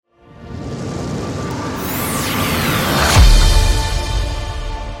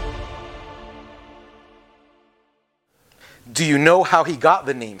Do you know how he got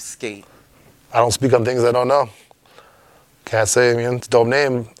the name Skate? I don't speak on things I don't know. Can't say, man. It's a dope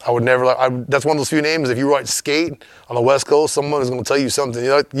name. I would never, that's one of those few names, if you write Skate on the West Coast, someone is going to tell you something.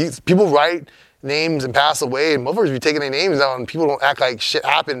 People write names and pass away, and motherfuckers be taking their names out, and people don't act like shit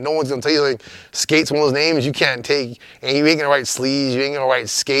happened. No one's going to tell you, like, Skate's one of those names you can't take, and you ain't going to write Sleaze, you ain't going to write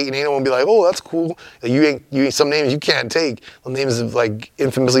Skate, and ain't no one be like, oh, that's cool. You ain't some names you can't take. The names have, like,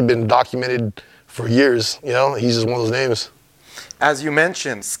 infamously been documented for years, He's just one of those names. As you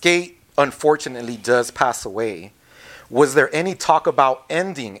mentioned, Skate unfortunately does pass away. Was there any talk about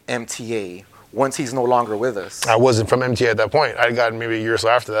ending MTA once he's no longer with us? I wasn't from MTA at that point. I got maybe a year or so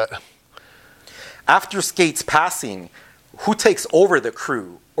after that. After Skate's passing, who takes over the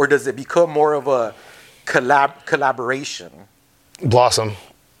crew? Or does it become more of a collaboration? Blossom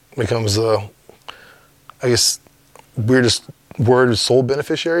becomes, I guess, weirdest word is sole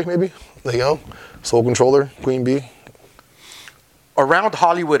beneficiary, maybe? Sole controller, Queen Bee. Around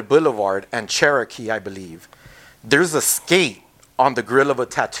Hollywood Boulevard and Cherokee, I believe, there's a Skate on the grill of a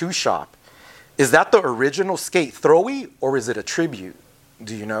tattoo shop. Is that the original Skate Throwy, or is it a tribute?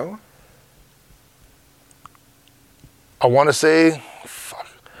 Do you know? I want to say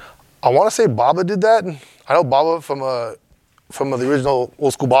Baba did that. I know Baba from the original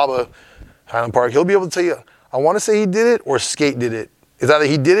old school Baba, Highland Park. He'll be able to tell you. I want to say he did it or Skate did it. It's either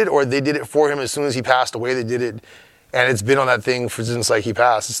he did it or they did it for him as soon as he passed away. They did it, and it's been on that thing since like he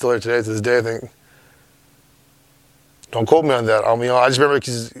passed. It's still there today to this day, I think. Don't quote me on that. I just remember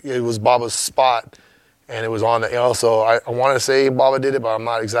because it was Baba's spot, and it was on the. So I want to say Baba did it, but I'm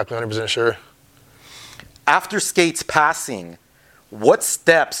not exactly 100% sure. After Skate's passing, what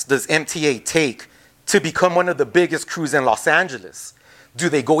steps does MTA take to become one of the biggest crews in Los Angeles? Do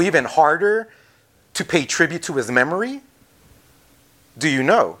they go even harder to pay tribute to his memory? Do you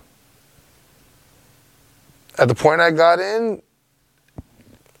know? At the point I got in,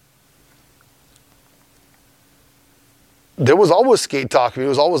 there was always Skate talk. It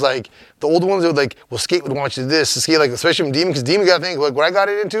was always like, the older ones, they were like, well, Skate would want you to do this. Skate, like, especially with Demon, because Demon got to think, like, what I got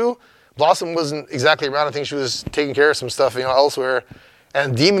it into, Blossom wasn't exactly around. I think she was taking care of some stuff, elsewhere.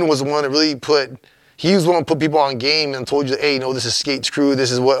 And Demon was the one that really he was the one who put people on game and told you, hey, this is Skate's crew,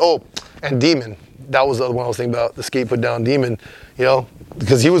 this is what, and Demon. That was the other one I was thinking about, the Skate put down Demon,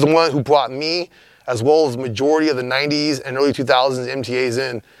 because he was the one who brought me, as well as the majority of the 90s and early 2000s MTAs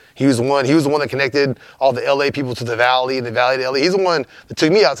in. He was the one that connected all the LA people to the Valley and the Valley to LA. He's the one that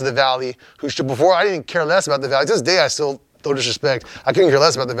took me out to the Valley, before I didn't care less about the Valley. To this day, I still, no disrespect, I couldn't care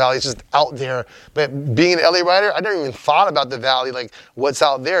less about the Valley. It's just out there. But being an LA writer, I never even thought about the Valley, like what's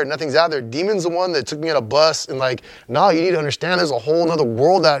out there. Nothing's out there. Demon's the one that took me on a bus and no, you need to understand there's a whole nother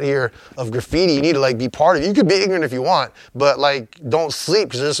world out here of graffiti. You need to be part of it. You could be ignorant if you want, but don't sleep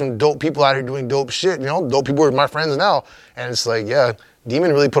because there's some dope people out here doing dope shit. Dope people are my friends now. And it's yeah,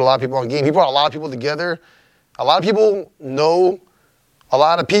 Demon really put a lot of people on game. He brought a lot of people together. A lot of people know a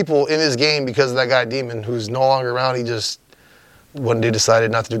lot of people in this game because of that guy Demon, who's no longer around. He just one day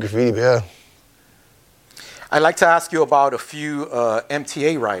decided not to do graffiti, but yeah. I'd like to ask you about a few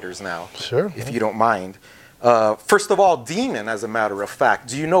MTA writers now. Sure. If you don't mind. First of all, Demon, as a matter of fact.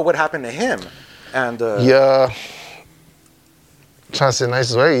 Do you know what happened to him? And yeah. I'm trying to say the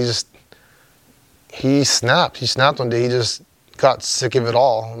nicest way. He snapped. He snapped one day. He just got sick of it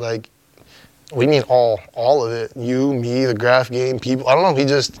all. What do you mean all of it? You, me, the graph game, people. I don't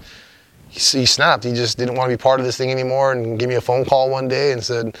know. He snapped. He just didn't want to be part of this thing anymore and gave me a phone call one day and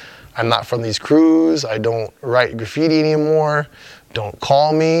said, I'm not from these crews. I don't write graffiti anymore. Don't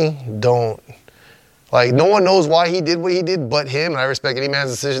call me. No one knows why he did what he did but him. And I respect any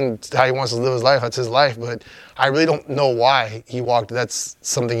man's decision how he wants to live his life. That's his life. But I really don't know why he walked. That's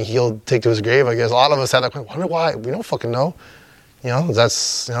something he'll take to his grave, I guess. A lot of us have that question. Wonder why? We don't fucking know.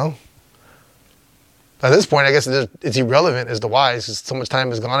 At this point, I guess it's irrelevant as to why. It's just so much time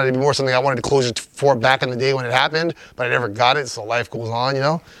has gone. It'd be more something I wanted to closure for back in the day when it happened, but I never got it, so life goes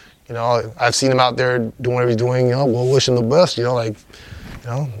on, I've seen him out there doing whatever he's doing, we'll wish him the best,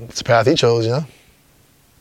 it's the path he chose,